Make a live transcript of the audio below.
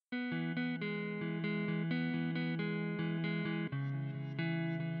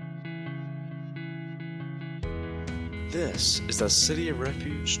This is the City of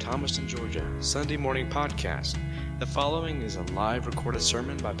Refuge, Thomaston, Georgia, Sunday morning podcast. The following is a live recorded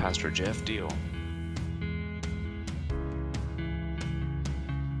sermon by Pastor Jeff Deal.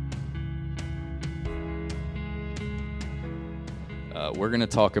 We're going to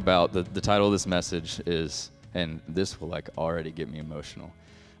talk about, the title of this message is, and this will already get me emotional,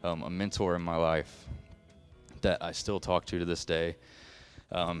 a mentor in my life that I still talk to this day.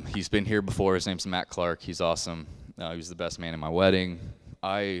 He's been here before. His name's Matt Clark. He's awesome. He was the best man in my wedding.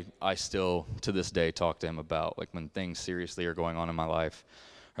 I still, to this day, talk to him about when things seriously are going on in my life,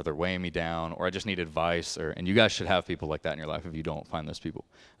 or they're weighing me down, or I just need advice. And you guys should have people like that in your life if you don't find those people.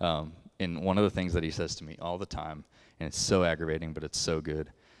 And one of the things that he says to me all the time, and it's so aggravating, but it's so good.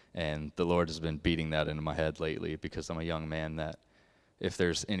 And the Lord has been beating that into my head lately because I'm a young man that if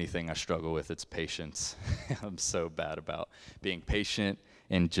there's anything I struggle with, it's patience. I'm so bad about being patient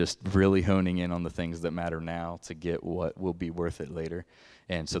and just really honing in on the things that matter now to get what will be worth it later.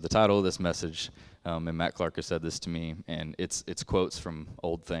 And so the title of this message, and Matt Clark has said this to me, and it's quotes from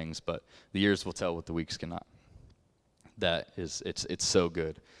old things, but the years will tell what the weeks cannot. It's so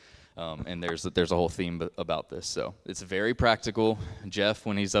good. And there's a whole theme about this. So it's very practical. Jeff,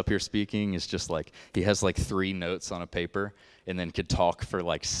 when he's up here speaking, is just he has 3 notes on a paper and then could talk for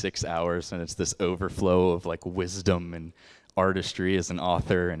 6 hours. And it's this overflow of wisdom and artistry as an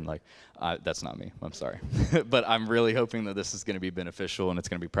author. And that's not me. I'm sorry. But I'm really hoping that this is going to be beneficial and it's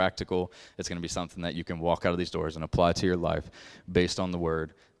going to be practical. It's going to be something that you can walk out of these doors and apply to your life based on the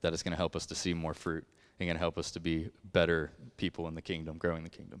word that is going to help us to see more fruit. And going to help us to be better people in the kingdom, growing the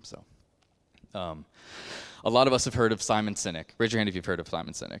kingdom. So, a lot of us have heard of Simon Sinek. Raise your hand if you've heard of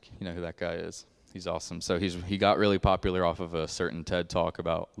Simon Sinek. You know who that guy is. He's awesome. So he got really popular off of a certain TED Talk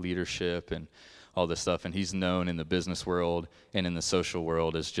about leadership and all this stuff. And he's known in the business world and in the social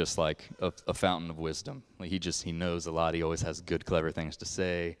world as just a fountain of wisdom. He knows a lot. He always has good, clever things to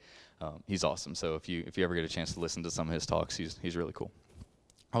say. He's awesome. So if you ever get a chance to listen to some of his talks, he's really cool.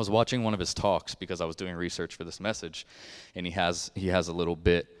 I was watching one of his talks because I was doing research for this message, and he has a little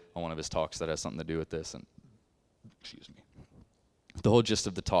bit on one of his talks that has something to do with this. And excuse me, the whole gist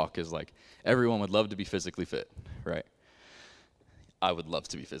of the talk is everyone would love to be physically fit, right? I would love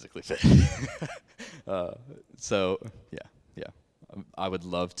to be physically fit. So yeah, I would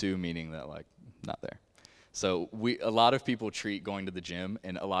love to, meaning that not there. So a lot of people treat going to the gym,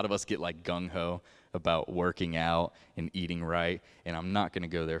 and a lot of us get gung-ho about working out and eating right, and I'm not going to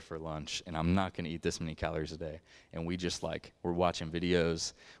go there for lunch, and I'm not going to eat this many calories a day. And we just we're watching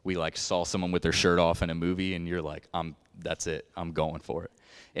videos. We saw someone with their shirt off in a movie, and you're that's it. I'm going for it.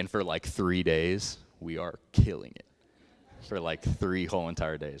 And for 3 days, we are killing it. For 3 whole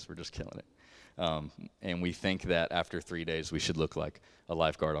entire days, we're just killing it. And we think that after 3 days, we should look like a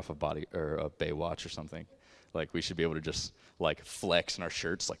lifeguard off a body or a Baywatch or something. We should be able to just flex in our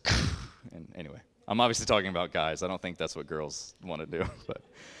shirts, and anyway, I'm obviously talking about guys. I don't think that's what girls want to do,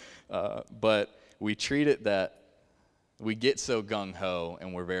 but we treat it that we get so gung-ho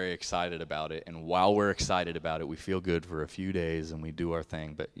and we're very excited about it. And while we're excited about it, we feel good for a few days and we do our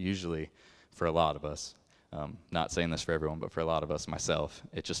thing. But usually for a lot of us, not saying this for everyone, but for a lot of us, myself,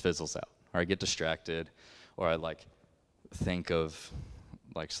 it just fizzles out. Or I get distracted, or I think of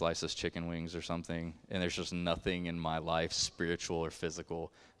Slice's chicken wings or something, and there's just nothing in my life, spiritual or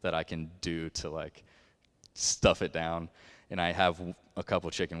physical, that I can do to stuff it down. And I have a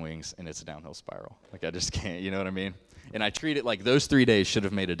couple chicken wings, and it's a downhill spiral. I just can't, you know what I mean? And I treat it those 3 days should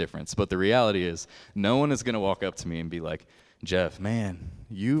have made a difference. But the reality is, no one is going to walk up to me and be like, Jeff, man,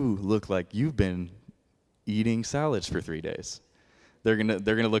 you look like you've been eating salads for 3 days. They're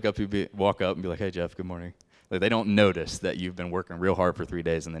gonna look up, walk up and be like, hey, Jeff, good morning. They don't notice that you've been working real hard for 3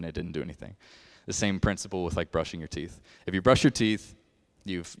 days and then it didn't do anything. The same principle with brushing your teeth. If you brush your teeth,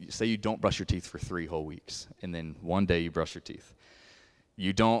 you say you don't brush your teeth for 3 whole weeks, and then one day you brush your teeth.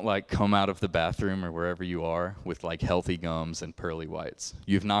 You don't come out of the bathroom or wherever you are with healthy gums and pearly whites.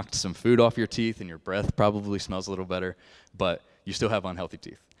 You've knocked some food off your teeth and your breath probably smells a little better, but you still have unhealthy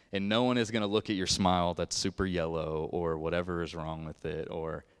teeth. And no one is going to look at your smile that's super yellow or whatever is wrong with it,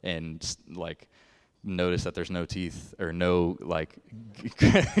 and notice that there's no teeth or no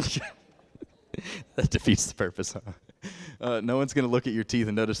that defeats the purpose, huh? No one's going to look at your teeth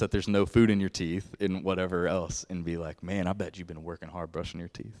and notice that there's no food in your teeth and whatever else and be like, man, I bet you've been working hard brushing your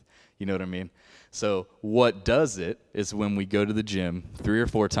teeth. You know what I mean? So what does it is when we go to the gym 3 or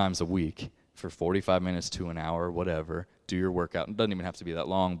 4 times a week for 45 minutes to an hour, whatever, do your workout. It doesn't even have to be that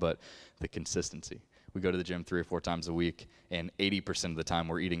long, but the consistency. We go to the gym 3 or 4 times a week, and 80% of the time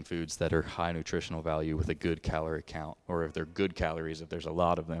we're eating foods that are high nutritional value with a good calorie count, or if they're good calories, if there's a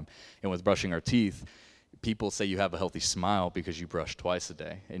lot of them. And with brushing our teeth, people say you have a healthy smile because you brush twice a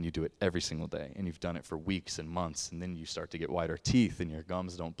day and you do it every single day and you've done it for weeks and months, and then you start to get whiter teeth and your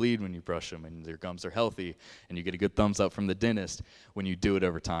gums don't bleed when you brush them and your gums are healthy and you get a good thumbs up from the dentist when you do it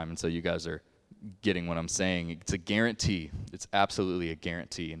over time. And so you guys are getting what I'm saying. It's a guarantee. It's absolutely a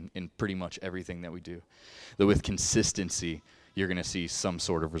guarantee in pretty much everything that we do, that with consistency you're going to see some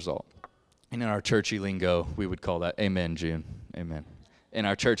sort of result. And in our churchy lingo, we would call that amen, June. Amen. In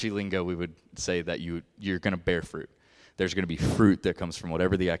our churchy lingo, we would say that you're going to bear fruit. There's going to be fruit that comes from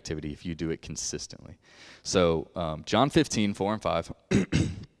whatever the activity if you do it consistently. So John 15, 4 and 5,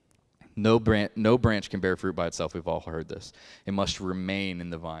 no branch can bear fruit by itself. We've all heard this. It must remain in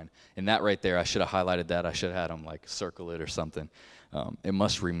the vine. And that right there, I should have highlighted that. I should have had them like circle it or something. It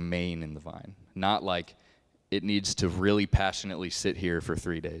must remain in the vine. Not like it needs to really passionately sit here for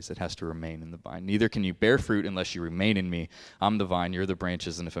 3 days. It has to remain in the vine. Neither can you bear fruit unless you remain in me. I'm the vine, you're the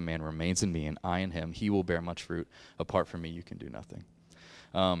branches, and if a man remains in me and I in him, he will bear much fruit. Apart from me, you can do nothing.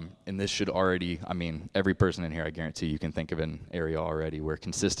 And this should already, every person in here, I guarantee you can think of an area already where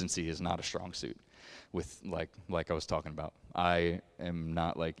consistency is not a strong suit. With like I was talking about, I am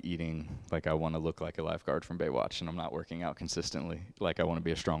not like eating like I want to look like a lifeguard from Baywatch, and I'm not working out consistently like I want to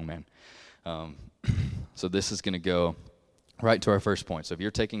be a strong man. So this is going to go right to our first point. So if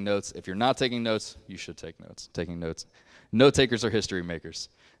you're taking notes, if you're not taking notes, you should take notes. Taking notes. Note takers are history makers,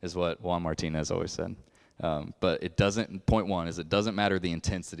 is what Juan Martinez always said. But point one is it doesn't matter the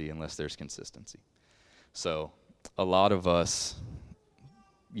intensity unless there's consistency. So a lot of us,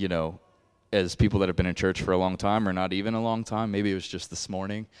 as people that have been in church for a long time or not even a long time, maybe it was just this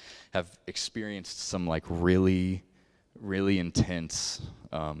morning, have experienced some like really, really intense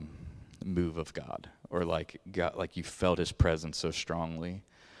move of God, or like you felt his presence so strongly,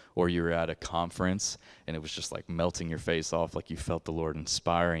 or you were at a conference and it was just like melting your face off, like you felt the Lord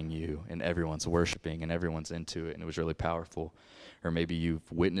inspiring you and everyone's worshiping and everyone's into it and it was really powerful. Or maybe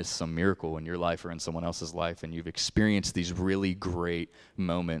you've witnessed some miracle in your life or in someone else's life and you've experienced these really great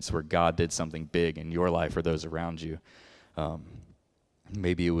moments where God did something big in your life or those around you.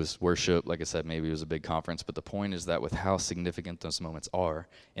 Maybe it was worship, like I said, maybe it was a big conference, but the point is that with how significant those moments are,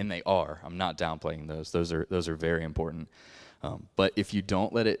 and they are, I'm not downplaying those are very important. But if you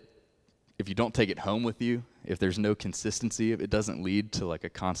don't take it home with you, if there's no consistency, if it doesn't lead to like a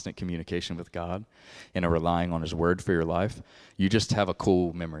constant communication with God and a relying on his word for your life, you just have a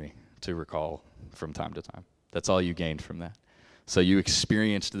cool memory to recall from time to time. That's all you gained from that. So you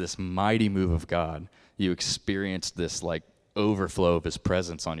experienced this mighty move of God. You experienced this like overflow of his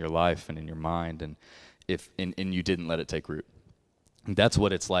presence on your life and in your mind, and you didn't let it take root. That's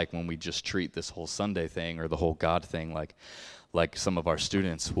what it's like when we just treat this whole Sunday thing or the whole God thing like some of our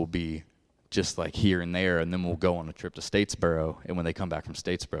students will be just like here and there, and then we'll go on a trip to Statesboro, and when they come back from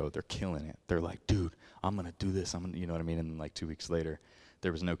Statesboro, they're killing it. They're like, dude, I'm going to do this. You know what I mean? And then like 2 weeks later,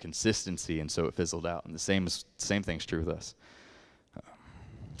 there was no consistency, and so it fizzled out. And the same thing's true with us.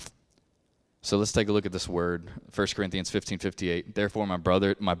 So let's take a look at this word, 1 Corinthians 15:58. Therefore,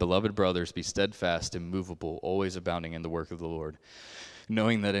 my beloved brothers, be steadfast, immovable, always abounding in the work of the Lord,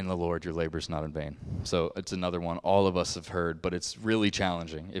 knowing that in the Lord your labor is not in vain. So it's another one all of us have heard, but it's really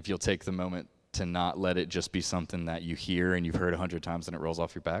challenging if you'll take the moment to not let it just be something that you hear and you've heard 100 times and it rolls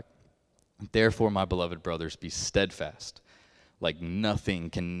off your back. Therefore, my beloved brothers, be steadfast. Like nothing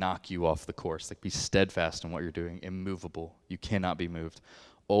can knock you off the course. Like be steadfast in what you're doing, immovable. You cannot be moved.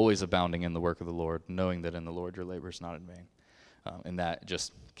 Always abounding in the work of the Lord, knowing that in the Lord your labor is not in vain. And that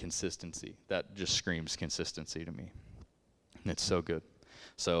just consistency, that just screams consistency to me. And it's so good.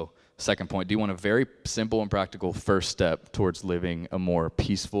 So, second point, do you want a very simple and practical first step towards living a more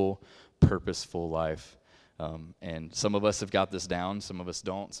peaceful, purposeful life? And some of us have got this down, some of us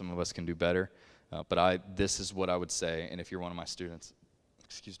don't, some of us can do better. But this is what I would say, and if you're one of my students,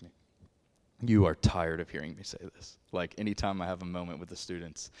 excuse me, you are tired of hearing me say this. Like anytime I have a moment with the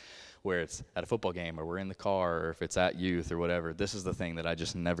students where it's at a football game or we're in the car or if it's at youth or whatever, this is the thing that I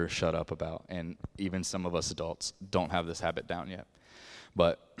just never shut up about. And even some of us adults don't have this habit down yet.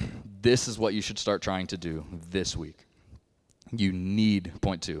 But this is what you should start trying to do this week.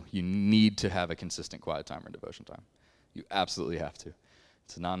 Point two, you need to have a consistent quiet time or devotion time. You absolutely have to.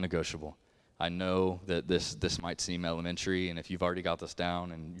 It's non-negotiable. I know that this might seem elementary, and if you've already got this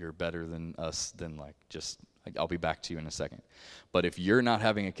down and you're better than us, then I'll be back to you in a second. But if you're not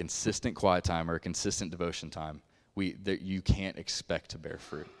having a consistent quiet time or a consistent devotion time, you can't expect to bear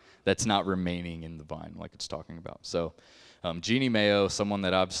fruit. That's not remaining in the vine like it's talking about. So Jeannie Mayo, someone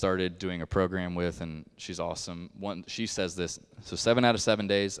that I've started doing a program with, and she's awesome. She says this, so 7 out of 7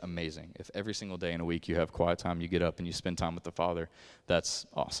 days, amazing. If every single day in a week you have quiet time, you get up and you spend time with the Father, that's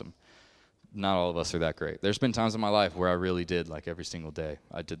awesome. not all of us are that great. There's been times in my life where I really did, like every single day,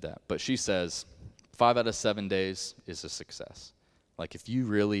 I did that. But she says 5 out of 7 days is a success. Like if you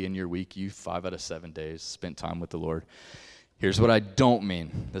really in your week, 5 out of 7 days spent time with the Lord. Here's what I don't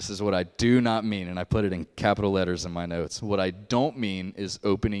mean. This is what I do not mean, and I put it in capital letters in my notes. What I don't mean is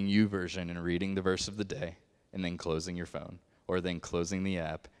opening YouVersion and reading the verse of the day and then closing your phone, or then closing the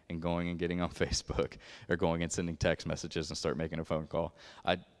app and going and getting on Facebook, or going and sending text messages and start making a phone call.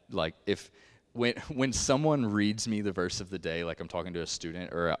 When someone reads me the verse of the day, like I'm talking to a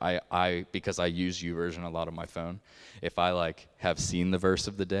student, or I because I use YouVersion a lot on my phone, if I like have seen the verse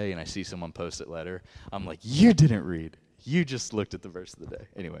of the day and I see someone post it later, I'm like, you didn't read. You just looked at the verse of the day.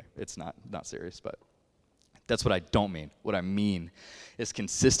 Anyway, it's not serious, but that's what I don't mean. What I mean is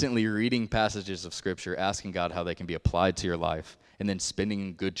consistently reading passages of Scripture, asking God how they can be applied to your life, and then spending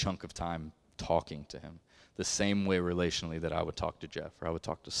a good chunk of time talking to him. The same way relationally that I would talk to Jeff, or I would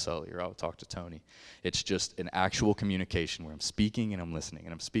talk to Sully, or I would talk to Tony. It's just an actual communication where I'm speaking and I'm listening,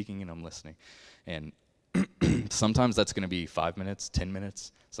 and I'm speaking and I'm listening. And sometimes that's going to be 5 minutes, 10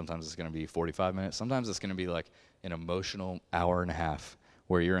 minutes. Sometimes it's going to be 45 minutes. Sometimes it's going to be like an emotional hour and a half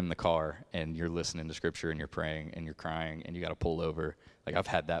where you're in the car and you're listening to Scripture and you're praying and you're crying and you got to pull over. Like I've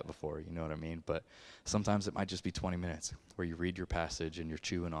had that before, you know what I mean? But sometimes it might just be 20 minutes where you read your passage and you're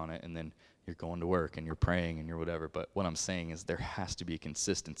chewing on it, and then you're going to work and you're praying and you're whatever. But what I'm saying is there has to be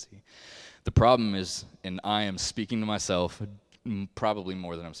consistency. The problem is, and I am speaking to myself probably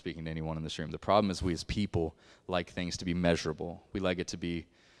more than I'm speaking to anyone in this room, the problem is we as people like things to be measurable. We like it to be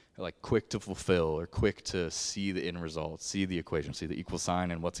like quick to fulfill, or quick to see the end result, see the equation, see the equal sign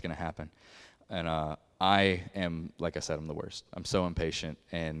and what's going to happen. And I am, like I said, I'm the worst. I'm so impatient,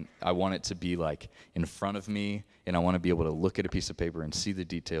 and I want it to be like in front of me, and I want to be able to look at a piece of paper and see the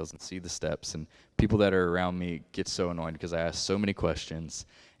details and see the steps. And people that are around me get so annoyed because I ask so many questions,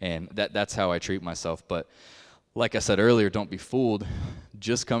 and that's how I treat myself. But like I said earlier, don't be fooled.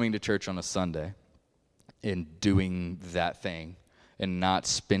 Just coming to church on a Sunday and doing that thing and not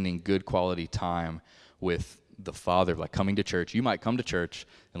spending good quality time with the Father, like coming to church. You might come to church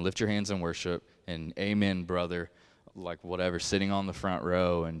and lift your hands in worship and amen, brother, like whatever, sitting on the front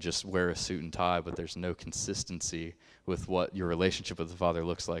row and just wear a suit and tie, but there's no consistency with what your relationship with the Father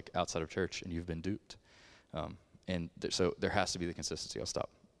looks like outside of church, and you've been duped. So there has to be the consistency. I'll stop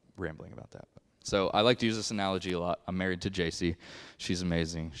rambling about that. So I like to use this analogy a lot. I'm married to JC. She's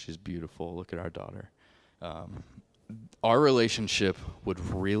amazing. She's beautiful. Look at our daughter. Our relationship would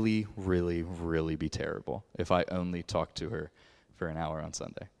really, really, really be terrible if I only talked to her for an hour on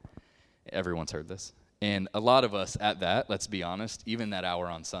Sunday. Everyone's heard this. And a lot of us at that, let's be honest, even that hour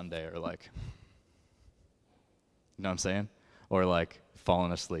on Sunday are like, you know what I'm saying? Or like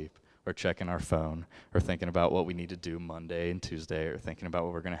falling asleep, or checking our phone, or thinking about what we need to do Monday and Tuesday, or thinking about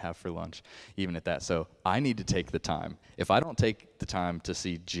what we're going to have for lunch, even at that. So I need to take the time. If I don't take the time to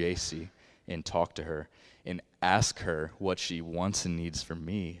see JC and talk to her and ask her what she wants and needs from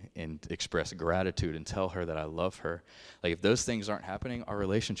me, and express gratitude and tell her that I love her, like if those things aren't happening, our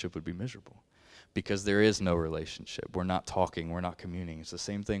relationship would be miserable, because there is no relationship. We're not talking, we're not communing. It's the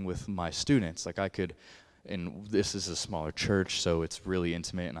same thing with my students. Like I could, and this is a smaller church, so it's really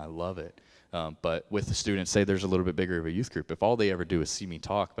intimate and I love it. But with the students, say there's a little bit bigger of a youth group, if all they ever do is see me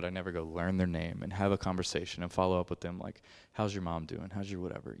talk, but I never go learn their name and have a conversation and follow up with them, like, how's your mom doing? How's your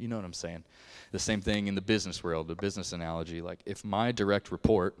whatever? You know what I'm saying? The same thing in the business world, the business analogy. Like, if my direct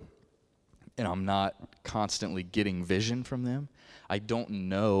report, and I'm not constantly getting vision from them, I don't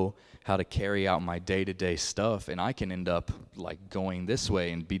know how to carry out my day-to-day stuff, and I can end up, like, going this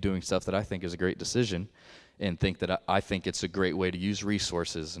way and be doing stuff that I think is a great decision, and think that I think it's a great way to use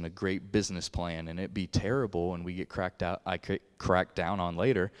resources and a great business plan, and it be terrible, and we get cracked down on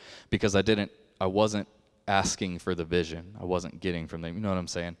later because I wasn't asking for the vision. I wasn't getting from them. You know what I'm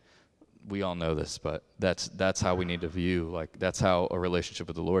saying? We all know this, but that's how we need to view, like, that's how a relationship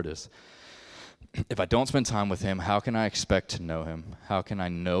with the Lord is. If I don't spend time with him, how can I expect to know him? How can I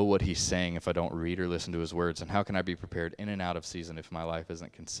know what he's saying if I don't read or listen to his words? And how can I be prepared in and out of season if my life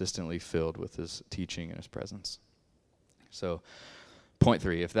isn't consistently filled with his teaching and his presence? So, point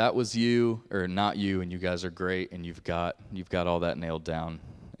 3, if that was you or not you, and you guys are great and you've got all that nailed down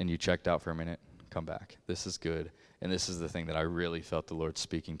and you checked out for a minute, come back. This is good. And this is the thing that I really felt the Lord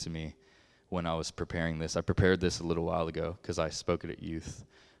speaking to me when I was preparing this. I prepared this a little while ago because I spoke it at youth.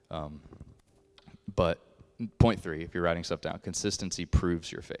 But point 3, if you're writing stuff down, consistency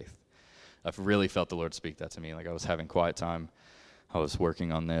proves your faith. I've really felt the Lord speak that to me. Like, I was having quiet time. I was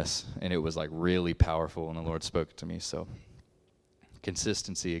working on this, and it was like really powerful, and the Lord spoke it to me. So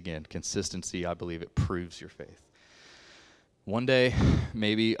consistency, I believe it proves your faith. One day,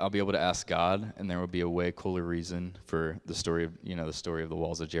 maybe I'll be able to ask God, and there will be a way cooler reason for the story of, the story of the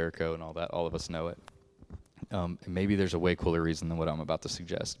walls of Jericho and all that. All of us know it. And maybe there's a way cooler reason than what I'm about to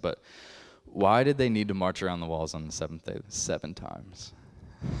suggest. But why did they need to march around the walls on the seventh day 7 times?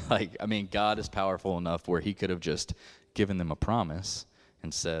 God is powerful enough where he could have just given them a promise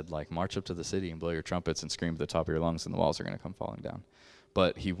and said, march up to the city and blow your trumpets and scream at the top of your lungs, and the walls are going to come falling down.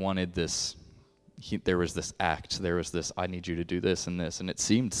 But he wanted this. There was this act. There was this, I need you to do this, and it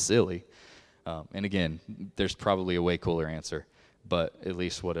seemed silly. And again, there's probably a way cooler answer, but at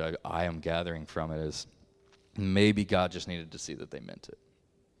least what I am gathering from it is maybe God just needed to see that they meant it.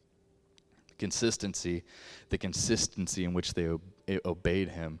 The consistency in which they obeyed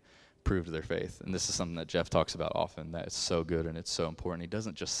him proved their faith. And this is something that Jeff talks about often, that it's so good and it's so important. He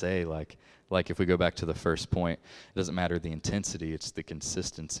doesn't just say, like if we go back to the first point, it doesn't matter the intensity, it's the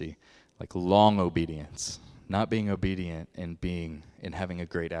consistency. Like long obedience, not being obedient and having a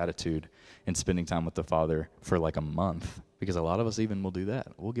great attitude and spending time with the Father for like a month, because a lot of us even will do that.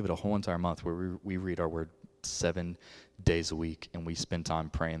 We'll give it a whole entire month where we read our word 7 days a week and we spend time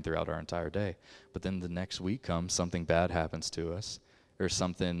praying throughout our entire day. But then the next week comes, something bad happens to us, or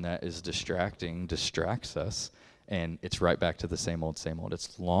something that is distracts us, and it's right back to the same old.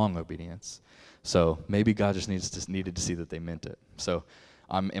 It's long obedience. So maybe God just needed to see that they meant it. So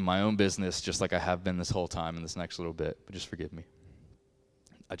I'm in my own business, just like I have been this whole time in this next little bit, but just forgive me.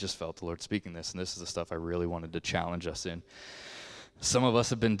 I just felt the Lord speaking this, and this is the stuff I really wanted to challenge us in. Some of us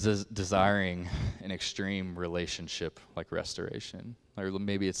have been desiring an extreme relationship like restoration, or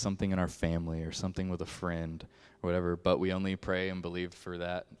maybe it's something in our family or something with a friend or whatever, but we only pray and believe for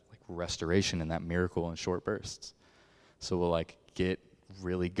that like restoration and that miracle in short bursts. So we'll get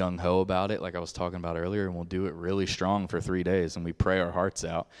really gung-ho about it, like I was talking about earlier, and we'll do it really strong for 3 days, and we pray our hearts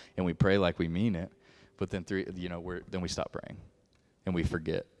out, and we pray like we mean it, but then then we stop praying, and we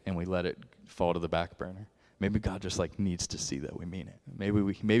forget, and we let it fall to the back burner. Maybe God just needs to see that we mean it.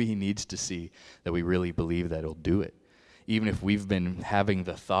 Maybe he needs to see that we really believe that he'll do it. Even if we've been having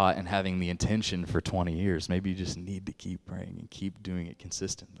the thought and having the intention for 20 years, maybe you just need to keep praying and keep doing it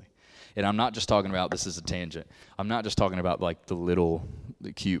consistently. And I'm not just talking about, this is a tangent, I'm not just talking about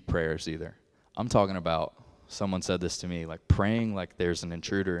the cute prayers either. I'm talking about, someone said this to me, praying like there's an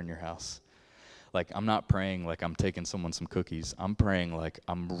intruder in your house. I'm not praying like I'm taking someone some cookies. I'm praying like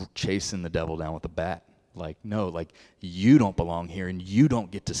I'm chasing the devil down with a bat. No, you don't belong here and you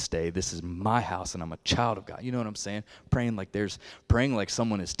don't get to stay. This is my house and I'm a child of God. You know what I'm saying? Praying like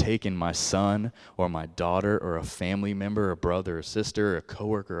someone has taken my son or my daughter or a family member, a brother, a sister, a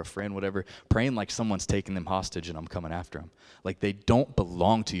coworker, a friend, whatever. Praying like someone's taking them hostage and I'm coming after them. Like they don't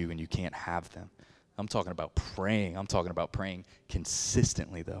belong to you and you can't have them. I'm talking about praying. I'm talking about praying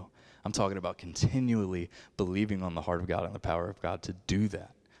consistently, though. I'm talking about continually believing on the heart of God and the power of God to do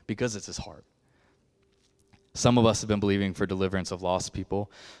that because it's his heart. Some of us have been believing for deliverance of lost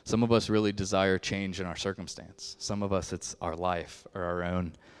people. Some of us really desire change in our circumstance. Some of us, it's our life or our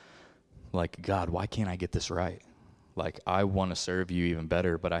own, God, why can't I get this right? I want to serve you even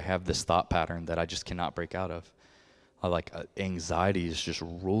better, but I have this thought pattern that I just cannot break out of. Anxiety is just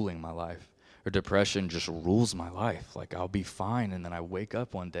ruling my life. Or depression just rules my life. I'll be fine, and then I wake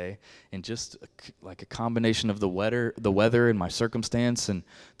up one day, and just a combination of the weather and my circumstance and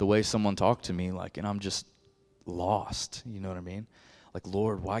the way someone talked to me, and I'm just lost. You know what I mean?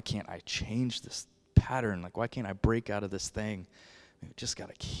 Lord, why can't I change this pattern? Why can't I break out of this thing? I just got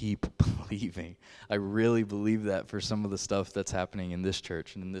to keep believing. I really believe that for some of the stuff that's happening in this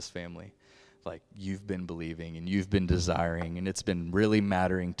church and in this family. You've been believing and you've been desiring and it's been really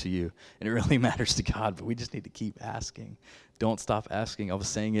mattering to you and it really matters to God, but we just need to keep asking. Don't stop asking. I was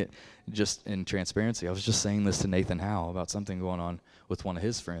saying it just in transparency. I was just saying this to Nathan Howe about something going on with one of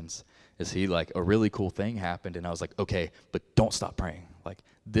his friends. A really cool thing happened and I was like, okay, but don't stop praying.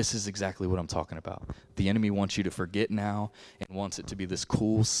 This is exactly what I'm talking about. The enemy wants you to forget now and wants it to be this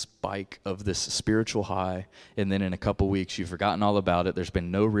cool spike of this spiritual high, and then in a couple weeks you've forgotten all about it. There's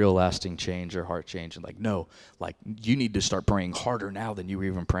been no real lasting change or heart change. And you need to start praying harder now than you were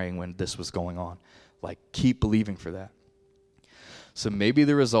even praying when this was going on. Keep believing for that. So maybe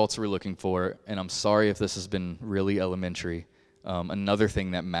the results we're looking for, and I'm sorry if this has been really elementary. Another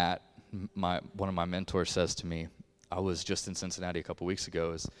thing that Matt, one of my mentors, says to me, I was just in Cincinnati a couple weeks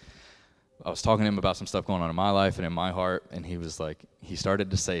ago, is I was talking to him about some stuff going on in my life and in my heart, and he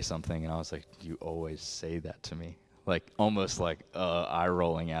started to say something, and I was like, you always say that to me. Almost eye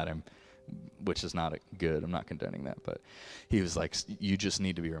rolling at him, which is not good. I'm not condoning that, but he was like, you just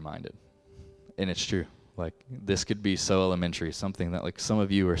need to be reminded. And it's true. This could be so elementary, something that some of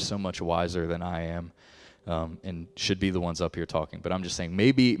you are so much wiser than I am, and should be the ones up here talking. But I'm just saying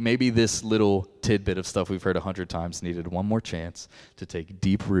maybe this little tidbit of stuff we've heard 100 times needed one more chance to take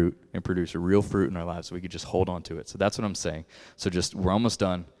deep root and produce a real fruit in our lives so we could just hold on to it. So that's what I'm saying. So we're almost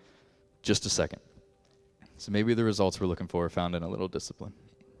done. Just a second. So maybe the results we're looking for are found in a little discipline.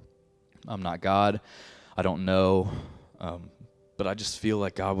 I'm not God. I don't know. But I just feel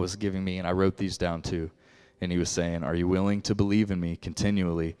like God was giving me, and I wrote these down too, and he was saying, are you willing to believe in me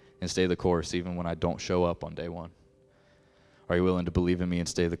continually and stay the course even when I don't show up on day one? Are you willing to believe in me and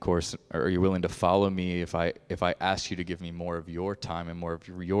stay the course? Or are you willing to follow me if I ask you to give me more of your time and more of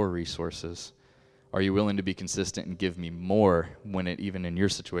your resources? Are you willing to be consistent and give me more when it even in your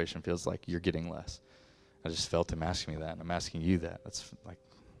situation feels like you're getting less? I just felt him asking me that, and I'm asking you that. That's like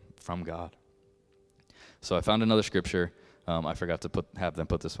from God. So I found another scripture. I forgot to have them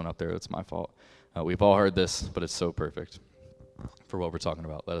put this one up there. It's my fault. We've all heard this, but it's so perfect for what we're talking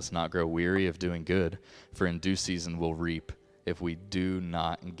about. Let us not grow weary of doing good, for in due season we'll reap if we do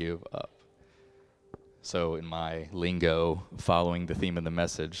not give up. So in my lingo, following the theme of the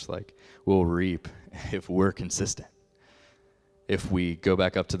message, like we'll reap if we're consistent. If we go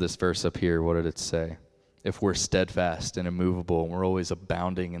back up to this verse up here, what did it say? If we're steadfast and immovable and we're always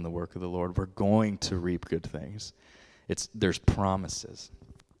abounding in the work of the Lord, we're going to reap good things. There's promises.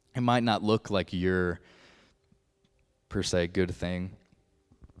 It might not look like your, per se, good thing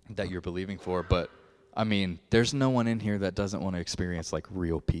that you're believing for, but, I mean, there's no one in here that doesn't want to experience, like,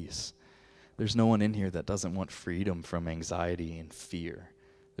 real peace. There's no one in here that doesn't want freedom from anxiety and fear.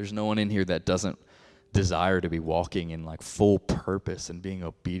 There's no one in here that doesn't desire to be walking in, like, full purpose and being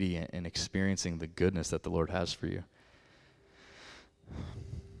obedient and experiencing the goodness that the Lord has for you.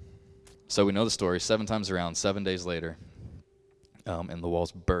 So we know the story. 7 times around, 7 days later, and the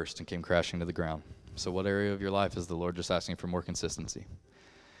walls burst and came crashing to the ground. So what area of your life is the Lord just asking for more consistency?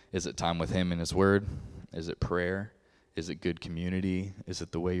 Is it time with him and his word? Is it prayer? Is it good community? Is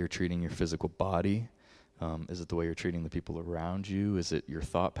it the way you're treating your physical body? Is it the way you're treating the people around you? Is it your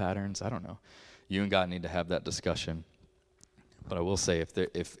thought patterns? I don't know. You and God need to have that discussion. But I will say,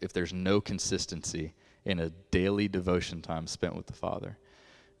 if there's no consistency in a daily devotion time spent with the Father,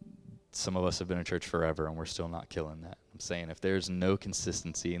 some of us have been in church forever and we're still not killing that. I'm saying if there's no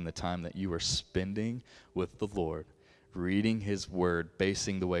consistency in the time that you are spending with the Lord, reading his word,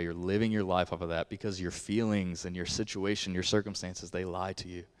 basing the way you're living your life off of that, because your feelings and your situation, your circumstances, they lie to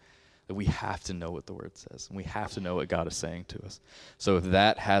you. That we have to know what the word says, and we have to know what God is saying to us. So if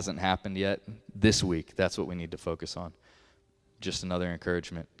that hasn't happened yet, this week, that's what we need to focus on. Just another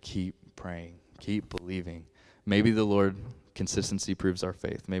encouragement. Keep praying. Keep believing. Maybe the Lord, consistency proves our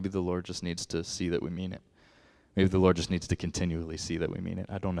faith. Maybe the Lord just needs to see that we mean it. Maybe the Lord just needs to continually see that we mean it.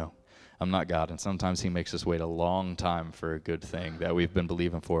 I don't know. I'm not God, and sometimes he makes us wait a long time for a good thing that we've been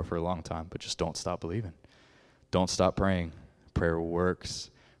believing for a long time, but just don't stop believing. Don't stop praying. Prayer works.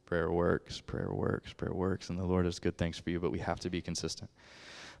 Prayer works. Prayer works. Prayer works, and the Lord has good things for you, but we have to be consistent.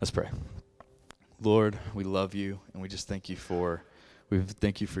 Let's pray. Lord, we love you, and we just thank you for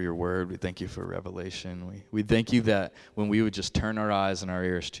your word. We thank you for revelation. We thank you that when we would just turn our eyes and our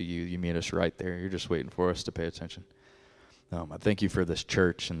ears to you, you meet us right there. You're just waiting for us to pay attention. I thank you for this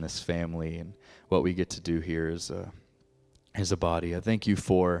church and this family and what we get to do here as a body. I thank you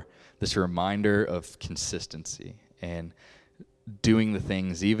for this reminder of consistency and doing the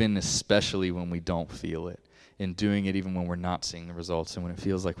things, even especially when we don't feel it, and doing it even when we're not seeing the results and when it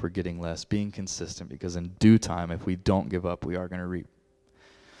feels like we're getting less, being consistent, because in due time, if we don't give up, we are going to reap.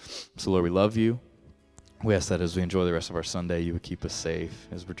 So, Lord, we love you. We ask that as we enjoy the rest of our Sunday, you would keep us safe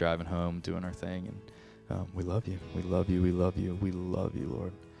as we're driving home, doing our thing. And we love you. We love you. We love you. We love you,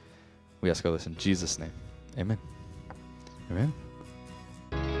 Lord. We ask all this in Jesus' name. Amen. Amen.